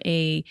from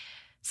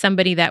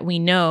somebody that we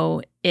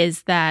know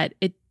is that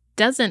it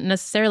doesn't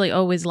necessarily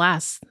always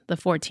last the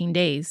 14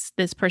 days.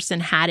 This person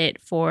had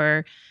it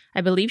for,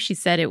 I believe she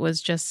said it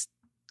was just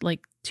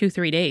like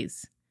 2-3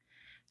 days.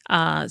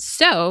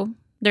 So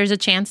there's a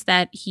chance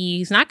that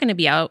he's not going to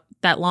be out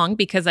that long,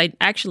 because I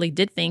actually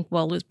did think,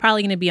 well, it was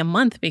probably going to be a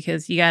month,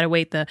 because you got to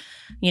wait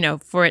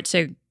for it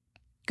to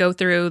go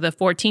through the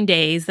 14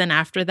 days. Then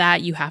after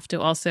that, you have to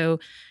also,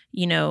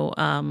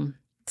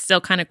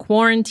 still kind of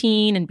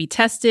quarantine and be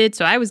tested.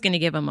 So I was going to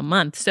give him a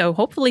month. So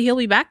hopefully he'll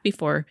be back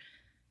before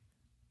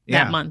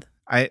that month.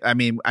 I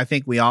mean, I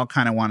think we all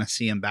kind of want to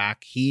see him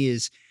back. He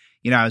is,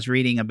 I was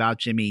reading about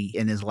Jimmy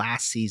in his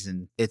last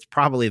season. It's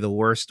probably the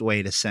worst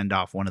way to send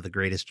off one of the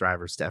greatest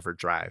drivers to ever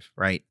drive,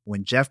 right?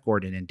 When Jeff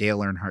Gordon and Dale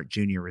Earnhardt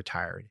Jr.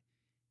 retired,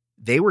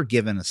 they were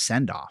given a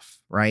send-off,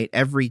 right?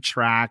 Every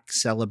track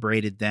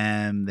celebrated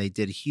them. They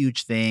did a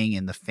huge thing,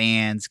 and the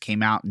fans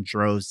came out in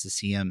droves to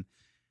see him.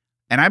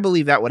 And I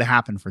believe that would have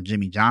happened for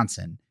Jimmy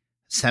Johnson,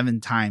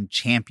 7-time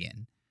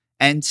champion,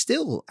 and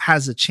still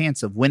has a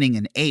chance of winning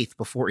an 8th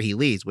before he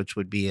leaves, which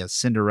would be a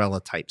Cinderella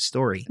type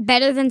story.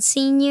 Better than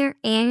Senior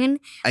and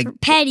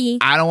Petty.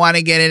 I don't want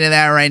to get into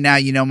that right now.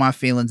 You know my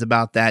feelings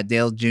about that.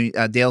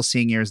 Dale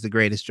Senior is the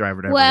greatest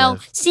driver to ever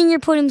live. Senior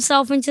put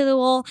himself into the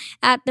wall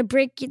at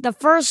the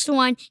first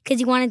one, because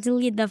he wanted to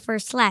lead the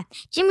first lap.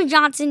 Jimmy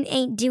Johnson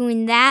ain't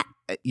doing that.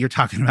 You're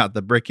talking about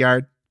the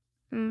Brickyard?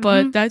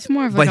 But that's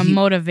more of like a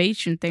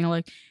motivation thing.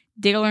 Like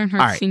Dale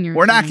Earnhardt Sr.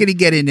 We're not going to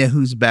get into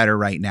who's better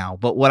right now.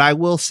 But what I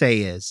will say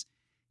is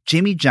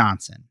Jimmy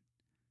Johnson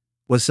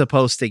was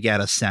supposed to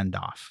get a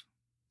send-off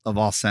of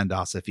all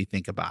send-offs, if you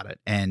think about it.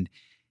 And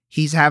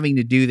he's having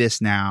to do this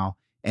now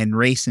and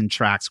race in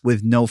tracks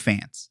with no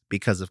fans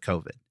because of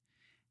COVID.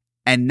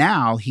 And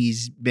now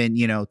he's been,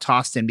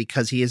 tossed in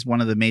because he is one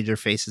of the major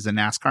faces of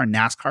NASCAR.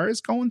 NASCAR is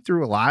going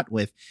through a lot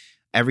with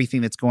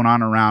everything that's going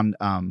on around,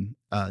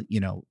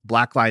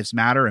 Black Lives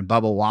Matter and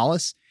Bubba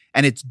Wallace.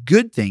 And it's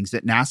good things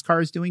that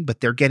NASCAR is doing, but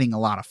they're getting a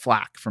lot of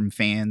flack from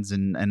fans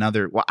and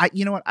other. Well,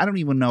 you know what? I don't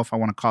even know if I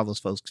want to call those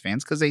folks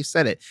fans, because they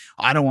said it.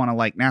 I don't want to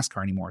like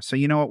NASCAR anymore. So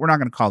you know what? We're not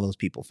going to call those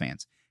people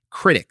fans.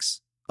 Critics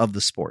of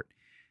the sport.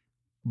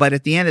 But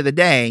at the end of the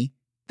day,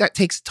 that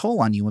takes a toll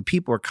on you when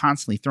people are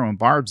constantly throwing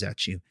barbs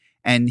at you.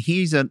 And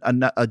he's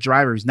a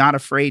driver who's not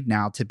afraid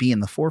now to be in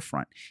the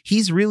forefront.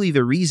 He's really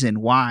the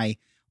reason why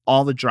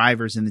all the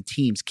drivers and the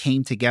teams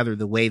came together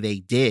the way they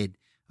did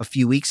a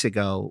few weeks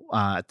ago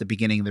at the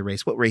beginning of the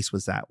race. What race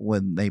was that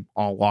when they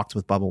all walked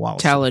with Bubba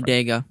Wallace?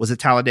 Talladega. Was it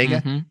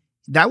Talladega? Mm-hmm.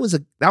 That was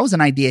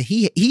an idea.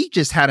 He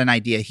just had an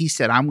idea. He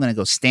said, I'm going to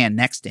go stand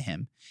next to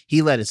him.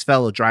 He let his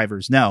fellow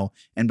drivers know.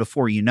 And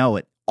before you know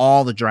it,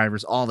 all the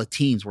drivers, all the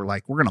teams were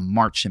like, we're going to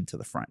march him to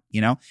the front.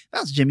 That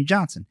was Jimmy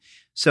Johnson.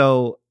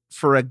 So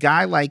for a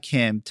guy like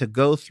him to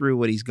go through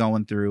what he's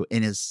going through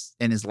in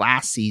his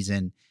last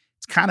season,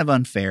 it's kind of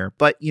unfair,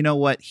 but you know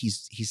what?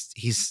 He's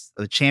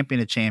a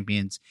champion of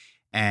champions,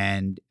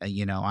 and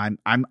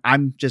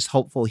I'm just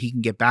hopeful he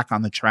can get back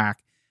on the track,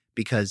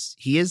 because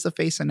he is the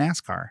face of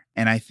NASCAR,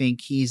 and I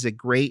think he's a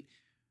great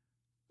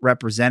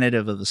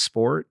representative of the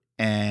sport.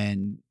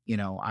 And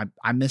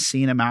I miss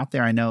seeing him out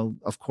there. I know,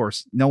 of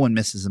course, no one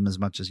misses him as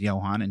much as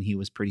Johan, and he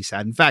was pretty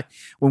sad. In fact,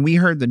 when we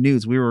heard the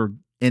news, we were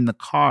in the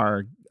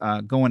car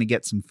going to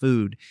get some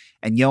food,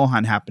 and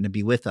Johan happened to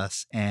be with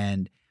us,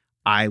 and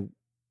I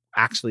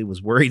actually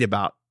was worried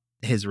about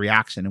his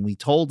reaction, and we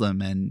told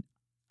him, and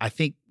I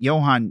think,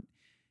 Johan,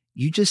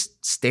 you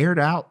just stared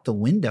out the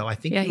window. I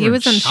think he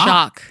was in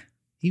shock.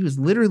 He was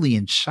literally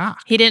in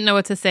shock. He didn't know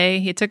what to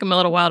say. It took him a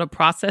little while to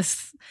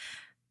process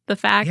the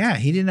fact. Yeah,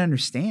 he didn't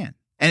understand.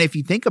 And if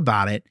you think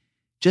about it,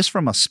 just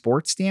from a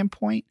sports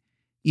standpoint,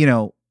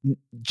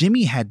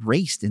 Jimmy had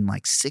raced in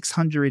like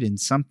 600 and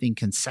something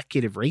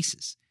consecutive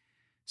races.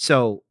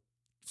 So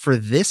for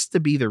this to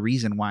be the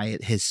reason why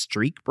his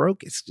streak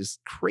broke, it's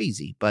just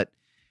crazy. But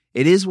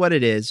it is what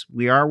it is.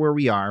 We are where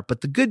we are.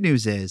 But the good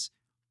news is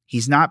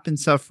he's not been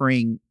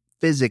suffering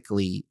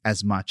physically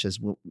as much as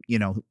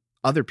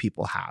other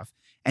people have.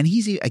 And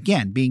he's,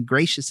 again, being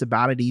gracious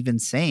about it, even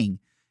saying,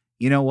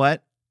 you know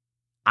what?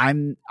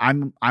 I'm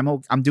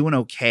doing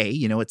okay.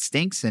 It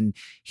stinks. And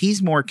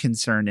he's more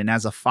concerned. And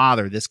as a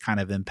father, this kind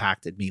of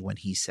impacted me when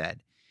he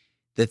said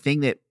the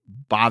thing that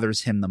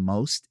bothers him the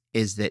most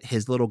is that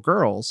his little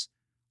girls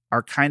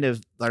are kind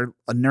of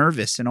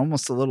nervous and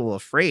almost a little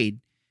afraid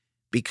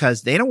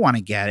because they don't want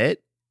to get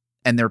it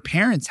and their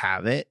parents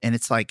have it. And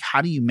it's like,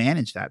 how do you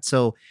manage that?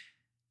 So,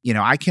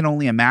 I can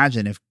only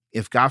imagine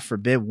if God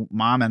forbid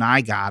mom and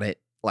I got it,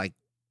 like,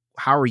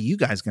 how are you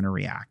guys going to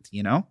react?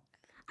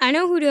 I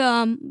know who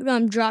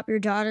to drop your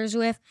daughters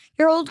with.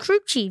 Your old crew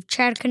chief,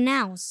 Chad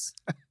Canals.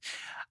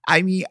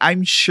 I mean,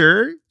 I'm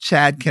sure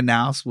Chad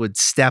Canals would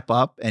step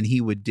up and he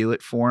would do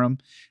it for him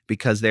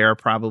because they are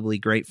probably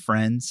great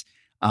friends.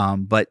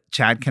 But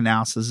Chad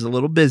Canals is a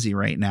little busy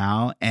right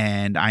now,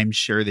 and I'm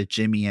sure that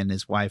Jimmy and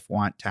his wife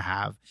want to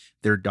have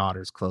their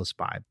daughters close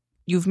by.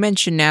 You've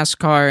mentioned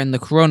NASCAR and the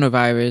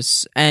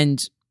coronavirus,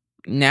 and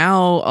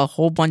now a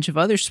whole bunch of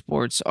other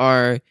sports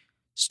are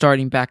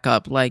starting back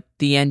up. Like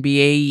the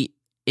NBA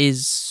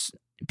is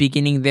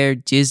beginning their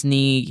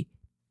Disney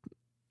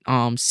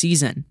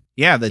season.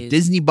 Yeah, the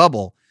Disney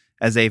bubble,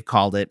 as they've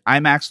called it.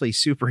 I'm actually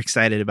super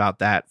excited about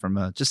that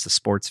from just a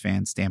sports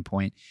fan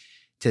standpoint.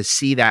 to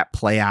see that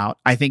play out.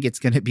 I think it's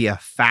going to be a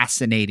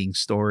fascinating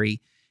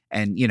story.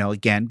 And,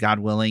 again, God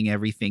willing,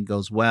 everything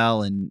goes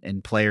well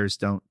and players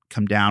don't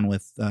come down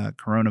with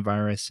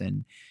coronavirus.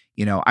 And,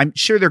 I'm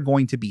sure there are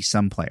going to be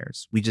some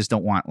players. We just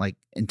don't want like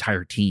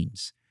entire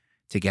teams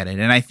to get it.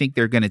 And I think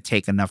they're going to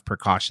take enough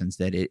precautions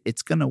that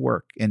it's going to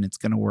work and it's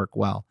going to work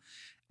well.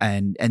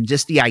 And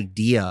just the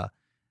idea,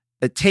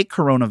 take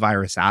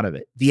coronavirus out of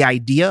it. The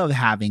idea of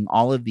having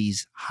all of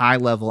these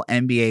high-level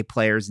NBA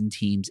players and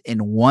teams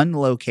in one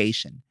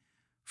location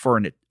for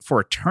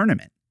a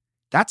tournament,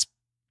 that's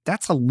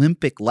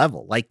Olympic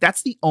level. Like,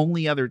 that's the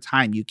only other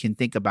time you can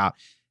think about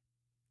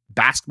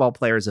basketball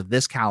players of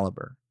this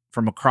caliber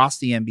from across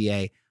the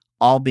NBA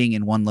all being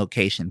in one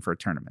location for a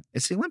tournament.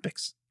 It's the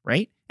Olympics,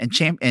 right?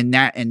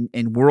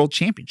 And world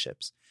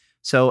championships.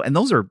 So, and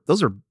those are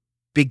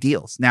big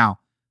deals. Now,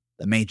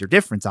 the major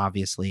difference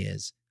obviously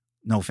is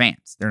no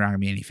fans. There are not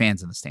going to be any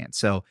fans in the stands.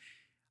 So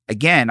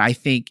again, I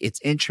think it's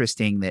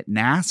interesting that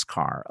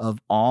NASCAR, of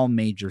all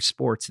major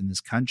sports in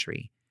this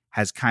country,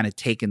 has kind of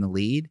taken the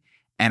lead.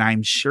 And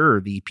I'm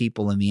sure the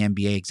people in the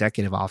NBA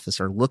executive office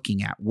are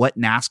looking at what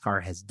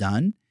NASCAR has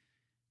done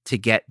to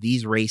get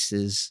these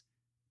races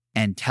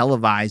and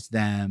televise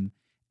them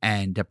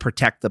and to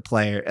protect the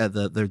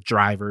the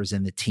drivers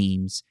and the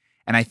teams.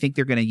 And I think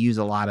they're going to use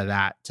a lot of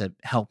that to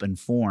help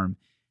inform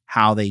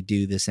how they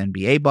do this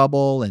NBA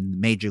bubble.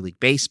 And Major League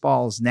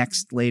Baseball is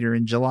next later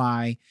in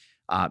July.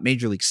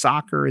 Major League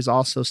Soccer is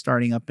also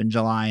starting up in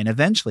July. And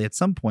eventually, at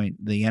some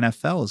point, the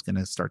NFL is going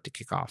to start to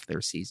kick off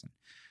their season.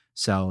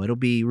 So it'll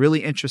be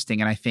really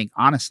interesting. And I think,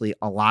 honestly,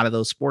 a lot of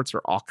those sports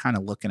are all kind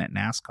of looking at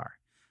NASCAR.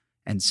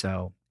 And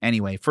so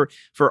anyway, for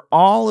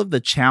all of the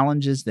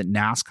challenges that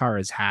NASCAR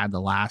has had the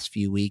last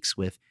few weeks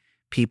with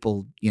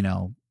people,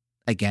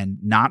 again,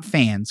 not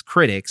fans,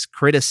 critics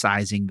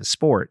criticizing the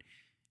sport,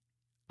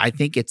 I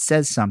think it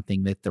says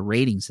something that the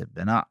ratings have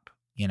been up.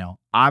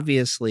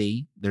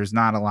 Obviously there's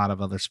not a lot of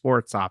other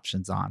sports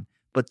options on,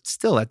 but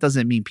still, that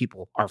doesn't mean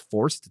people are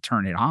forced to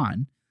turn it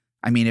on.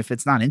 I mean, if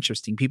it's not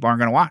interesting, people aren't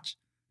going to watch.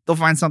 They'll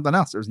find something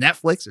else. There's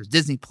Netflix, there's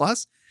Disney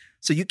Plus.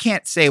 So you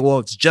can't say, well,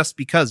 it's just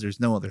because there's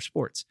no other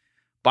sports.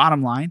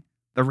 Bottom line,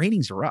 the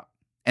ratings are up,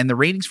 and the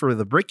ratings for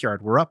the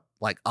Brickyard were up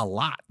like a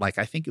lot. Like,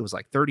 I think it was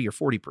like 30 or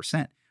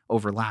 40%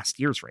 over last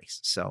year's race.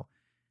 So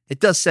it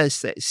does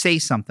say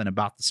something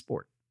about the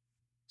sport.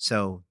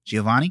 So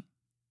Giovanni,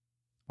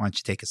 why don't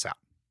you take us out?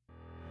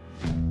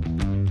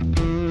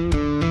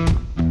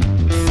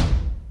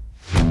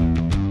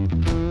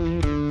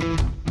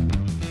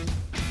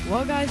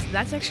 Well, guys,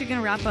 that's actually going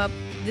to wrap up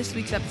this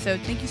week's episode.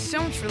 Thank you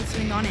so much for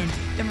listening on in.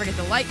 Don't forget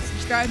to like,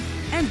 subscribe,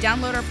 and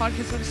download our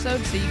podcast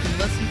episode so you can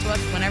listen to us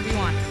whenever you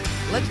want.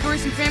 Let's Go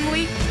Racing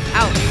Family,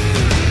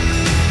 out.